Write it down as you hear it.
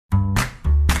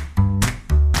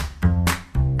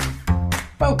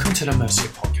Welcome to the Mercia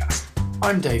Podcast.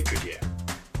 I'm Dave Goodyear.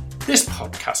 This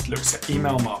podcast looks at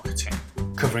email marketing,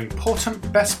 covering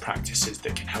important best practices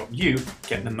that can help you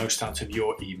get the most out of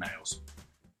your emails.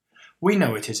 We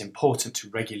know it is important to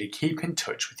regularly keep in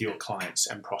touch with your clients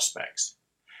and prospects.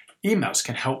 Emails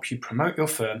can help you promote your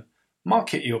firm,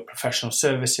 market your professional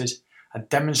services, and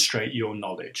demonstrate your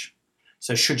knowledge.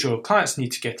 So should your clients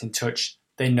need to get in touch,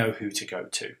 they know who to go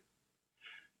to.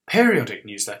 Periodic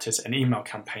newsletters and email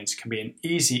campaigns can be an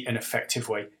easy and effective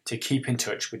way to keep in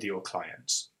touch with your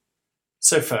clients.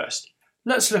 So first,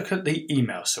 let's look at the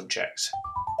email subjects.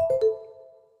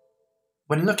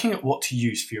 When looking at what to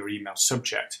use for your email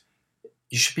subject,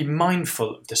 you should be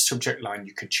mindful of the subject line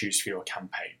you could choose for your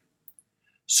campaign.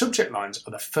 Subject lines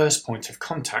are the first point of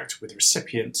contact with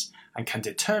recipients and can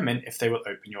determine if they will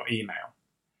open your email.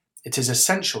 It is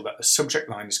essential that the subject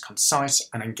line is concise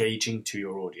and engaging to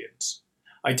your audience.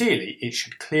 Ideally, it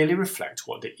should clearly reflect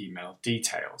what the email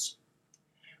details.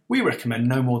 We recommend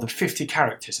no more than 50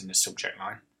 characters in the subject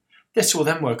line. This will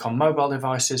then work on mobile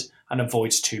devices and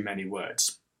avoids too many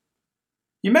words.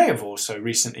 You may have also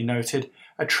recently noted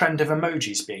a trend of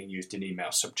emojis being used in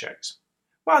email subjects.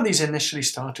 While these initially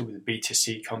started with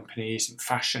B2C companies and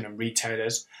fashion and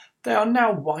retailers, they are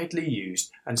now widely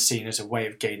used and seen as a way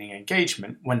of gaining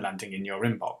engagement when landing in your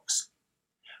inbox.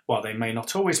 While they may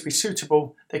not always be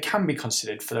suitable, they can be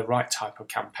considered for the right type of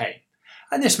campaign.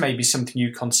 And this may be something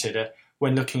you consider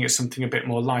when looking at something a bit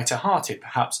more lighter-hearted,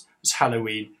 perhaps as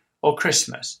Halloween or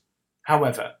Christmas.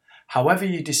 However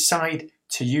you decide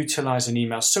to utilise an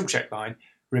email subject line,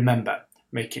 remember,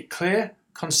 make it clear,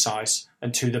 concise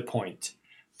and to the point.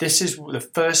 This is the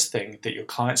first thing that your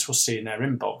clients will see in their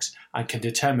inbox and can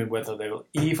determine whether they will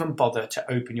even bother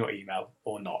to open your email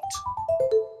or not.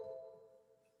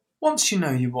 Once you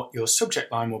know what your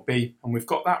subject line will be, and we've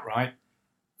got that right,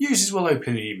 users will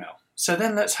open the email. So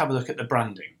then let's have a look at the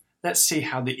branding. Let's see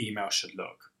how the email should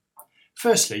look.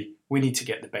 Firstly, we need to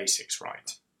get the basics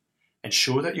right.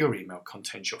 Ensure that your email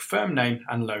contains your firm name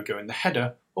and logo in the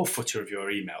header or footer of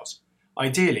your emails.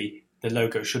 Ideally, the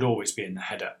logo should always be in the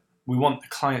header. We want the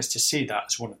clients to see that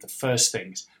as one of the first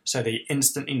things so they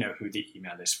instantly know who the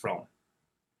email is from.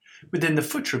 Within the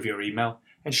footer of your email,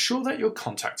 ensure that your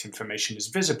contact information is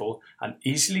visible and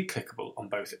easily clickable on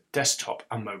both desktop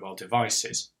and mobile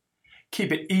devices.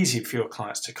 Keep it easy for your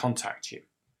clients to contact you.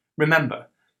 Remember,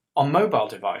 on mobile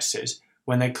devices,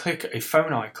 when they click a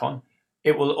phone icon,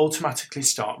 it will automatically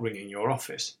start ringing your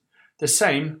office. The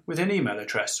same with an email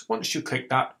address. Once you click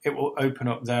that, it will open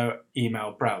up their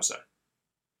email browser.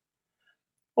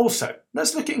 Also,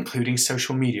 let's look at including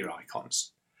social media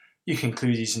icons. You can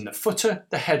include these in the footer,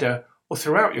 the header, or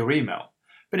throughout your email.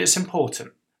 But it's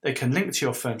important. They can link to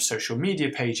your firm's social media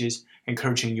pages,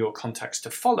 encouraging your contacts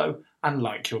to follow and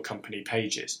like your company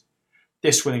pages.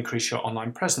 This will increase your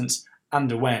online presence and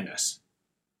awareness.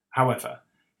 However,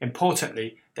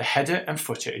 importantly, the header and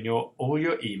footer in all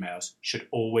your emails should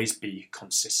always be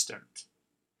consistent.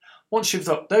 Once you've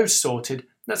got those sorted,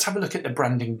 let's have a look at the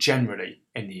branding generally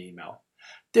in the email.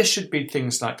 This should be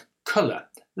things like colour,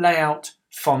 layout,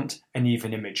 font, and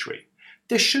even imagery.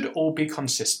 This should all be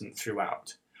consistent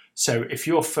throughout. So if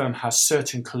your firm has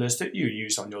certain colours that you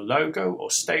use on your logo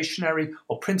or stationery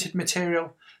or printed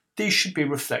material, these should be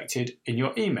reflected in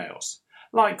your emails.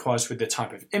 Likewise with the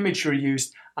type of imagery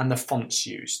used and the fonts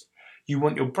used. You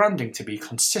want your branding to be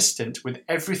consistent with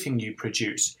everything you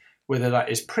produce, whether that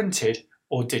is printed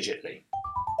or digitally.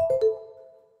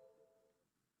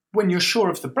 When you're sure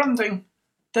of the branding,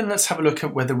 then let's have a look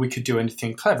at whether we could do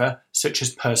anything clever, such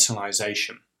as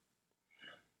personalisation.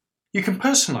 You can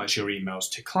personalise your emails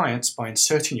to clients by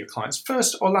inserting your client's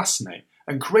first or last name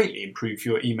and greatly improve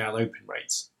your email open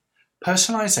rates.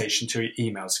 Personalisation to your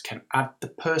emails can add the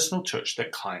personal touch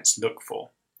that clients look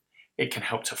for. It can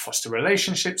help to foster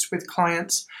relationships with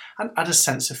clients and add a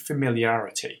sense of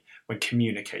familiarity when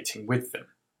communicating with them.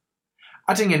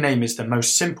 Adding a name is the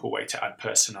most simple way to add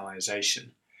personalisation,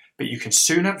 but you can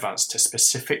soon advance to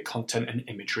specific content and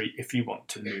imagery if you want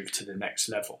to move to the next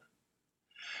level.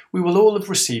 We will all have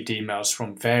received emails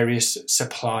from various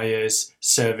suppliers,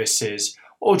 services,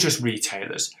 or just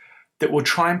retailers that will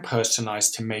try and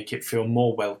personalise to make it feel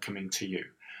more welcoming to you.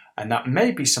 And that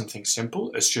may be something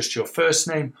simple as just your first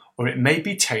name, or it may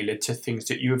be tailored to things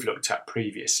that you have looked at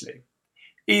previously.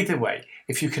 Either way,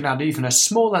 if you can add even a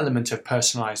small element of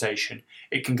personalisation,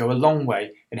 it can go a long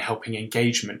way in helping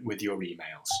engagement with your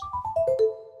emails.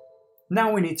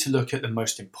 Now we need to look at the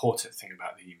most important thing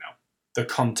about the email, the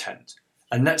content.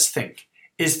 And let's think,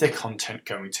 is the content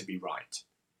going to be right?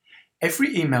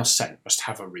 Every email sent must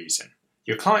have a reason.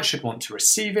 Your client should want to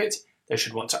receive it, they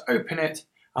should want to open it,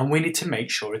 and we need to make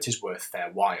sure it is worth their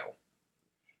while.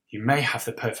 You may have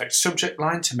the perfect subject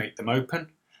line to make them open,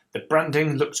 the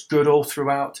branding looks good all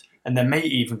throughout, and there may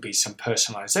even be some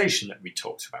personalization that we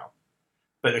talked about.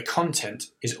 But the content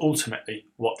is ultimately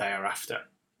what they are after.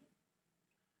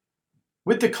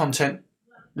 With the content,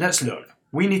 let's look.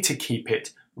 We need to keep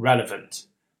it relevant,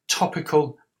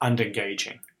 topical, and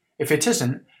engaging. If it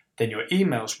isn't, then your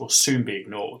emails will soon be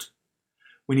ignored.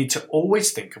 We need to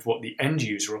always think of what the end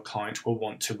user or client will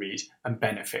want to read and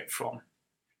benefit from.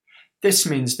 This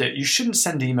means that you shouldn't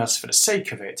send emails for the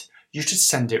sake of it, you should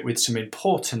send it with some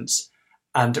importance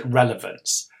and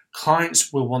relevance.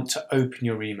 Clients will want to open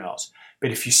your emails,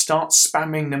 but if you start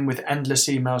spamming them with endless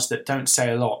emails that don't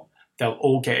say a lot, they'll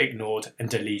all get ignored and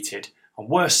deleted, and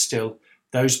worse still,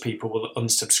 those people will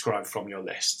unsubscribe from your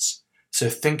lists. So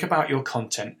think about your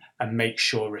content and make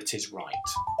sure it is right.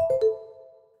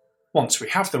 Once we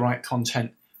have the right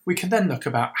content, we can then look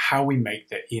about how we make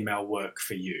the email work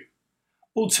for you.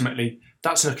 Ultimately,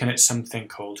 that's looking at something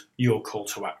called your call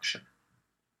to action.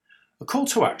 A call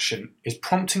to action is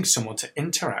prompting someone to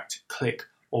interact, click,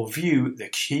 or view the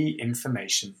key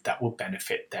information that will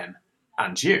benefit them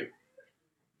and you.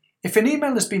 If an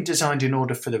email has been designed in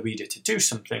order for the reader to do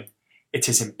something, it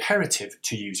is imperative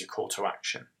to use a call to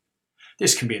action.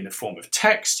 This can be in the form of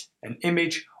text, an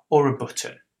image, or a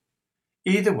button.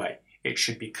 Either way, it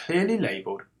should be clearly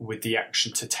labelled with the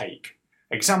action to take.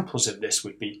 Examples of this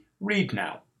would be read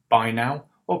now, buy now,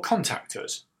 or contact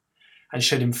us, and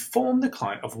should inform the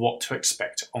client of what to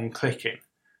expect on clicking.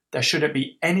 There shouldn't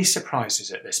be any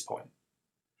surprises at this point.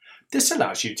 This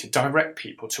allows you to direct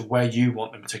people to where you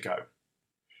want them to go.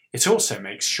 It also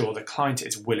makes sure the client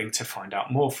is willing to find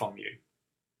out more from you.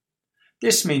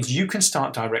 This means you can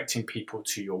start directing people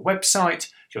to your website,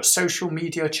 your social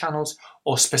media channels,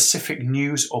 or specific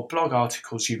news or blog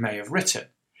articles you may have written.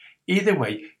 Either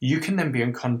way, you can then be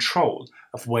in control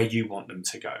of where you want them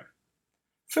to go.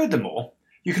 Furthermore,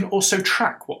 you can also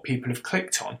track what people have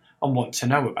clicked on and want to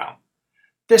know about.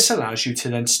 This allows you to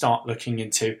then start looking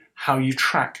into how you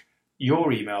track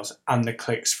your emails and the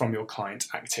clicks from your client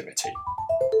activity.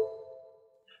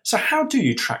 So how do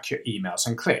you track your emails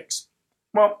and clicks?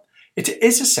 Well, it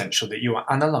is essential that you are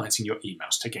analysing your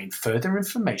emails to gain further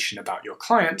information about your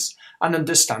clients and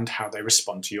understand how they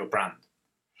respond to your brand.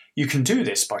 You can do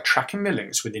this by tracking the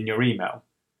links within your email,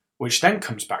 which then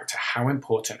comes back to how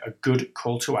important a good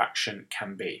call to action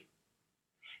can be.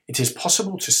 It is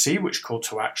possible to see which call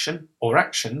to action or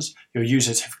actions your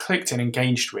users have clicked and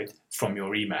engaged with from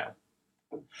your email.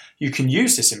 You can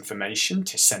use this information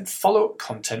to send follow-up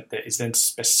content that is then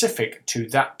specific to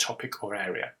that topic or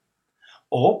area.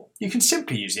 Or you can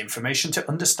simply use the information to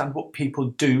understand what people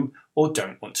do or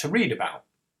don't want to read about.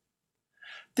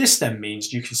 This then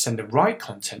means you can send the right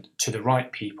content to the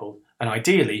right people and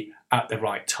ideally at the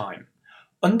right time.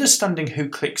 Understanding who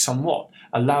clicks on what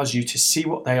allows you to see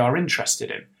what they are interested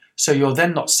in, so you're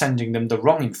then not sending them the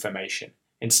wrong information.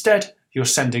 Instead, you're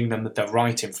sending them the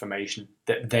right information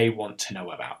that they want to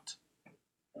know about.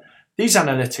 These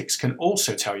analytics can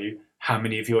also tell you how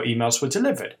many of your emails were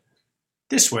delivered.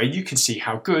 This way you can see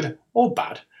how good or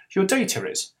bad your data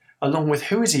is, along with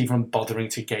who is even bothering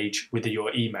to engage with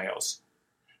your emails.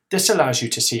 This allows you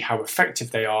to see how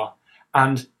effective they are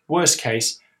and, worst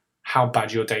case, how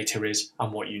bad your data is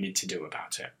and what you need to do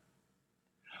about it.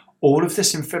 All of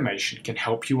this information can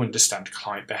help you understand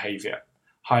client behaviour,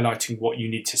 highlighting what you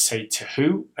need to say to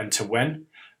who and to when,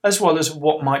 as well as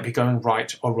what might be going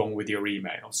right or wrong with your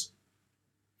emails.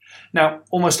 Now,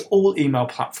 almost all email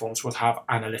platforms will have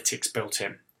analytics built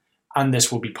in, and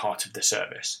this will be part of the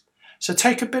service. So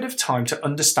take a bit of time to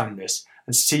understand this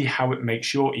and see how it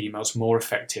makes your emails more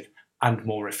effective and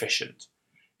more efficient.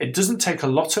 It doesn't take a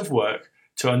lot of work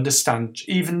to understand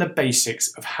even the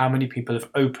basics of how many people have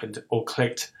opened or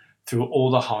clicked through all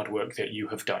the hard work that you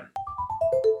have done.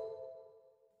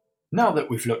 Now that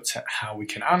we've looked at how we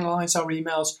can analyse our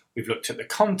emails, we've looked at the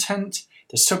content,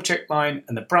 the subject line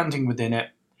and the branding within it,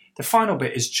 the final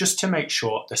bit is just to make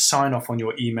sure the sign-off on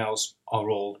your emails are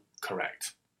all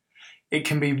correct. It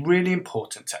can be really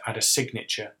important to add a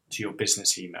signature to your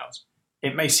business emails.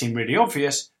 It may seem really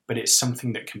obvious, but it's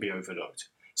something that can be overlooked.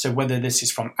 So whether this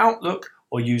is from Outlook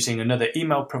or using another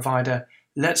email provider,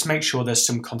 let's make sure there's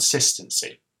some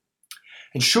consistency.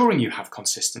 Ensuring you have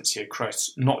consistency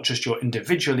across not just your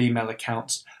individual email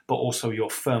accounts, but also your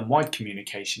firm-wide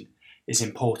communication is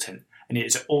important, and it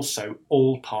is also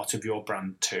all part of your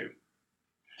brand too.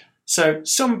 So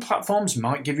some platforms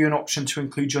might give you an option to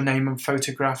include your name and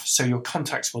photograph, so your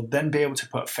contacts will then be able to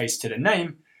put a face to the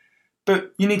name,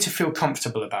 but you need to feel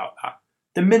comfortable about that.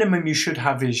 The minimum you should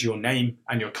have is your name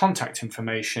and your contact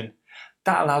information.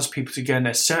 That allows people to gain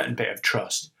a certain bit of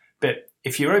trust, but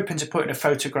if you're open to putting a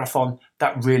photograph on,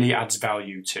 that really adds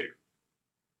value too.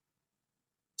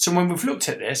 So when we've looked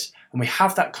at this and we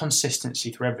have that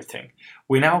consistency through everything,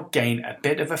 we now gain a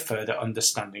bit of a further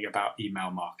understanding about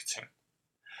email marketing.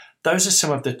 Those are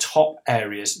some of the top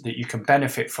areas that you can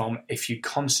benefit from if you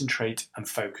concentrate and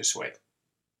focus with.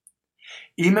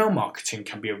 Email marketing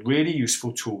can be a really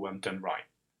useful tool when done right,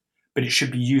 but it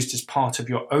should be used as part of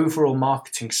your overall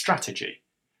marketing strategy.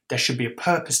 There should be a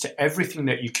purpose to everything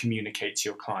that you communicate to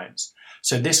your clients.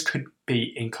 So this could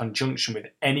be in conjunction with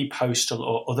any postal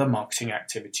or other marketing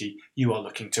activity you are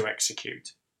looking to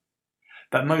execute.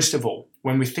 But most of all,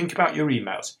 when we think about your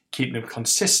emails, keep them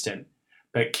consistent,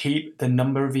 but keep the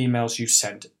number of emails you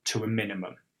send to a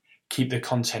minimum. Keep the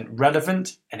content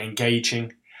relevant and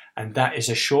engaging, and that is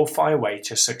a surefire way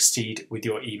to succeed with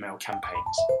your email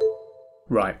campaigns.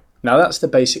 Right. Now that's the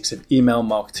basics of email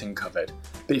marketing covered,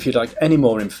 but if you'd like any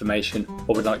more information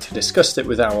or would like to discuss it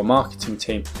with our marketing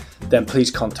team, then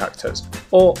please contact us,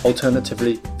 or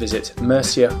alternatively visit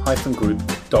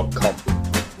mercia-group.com.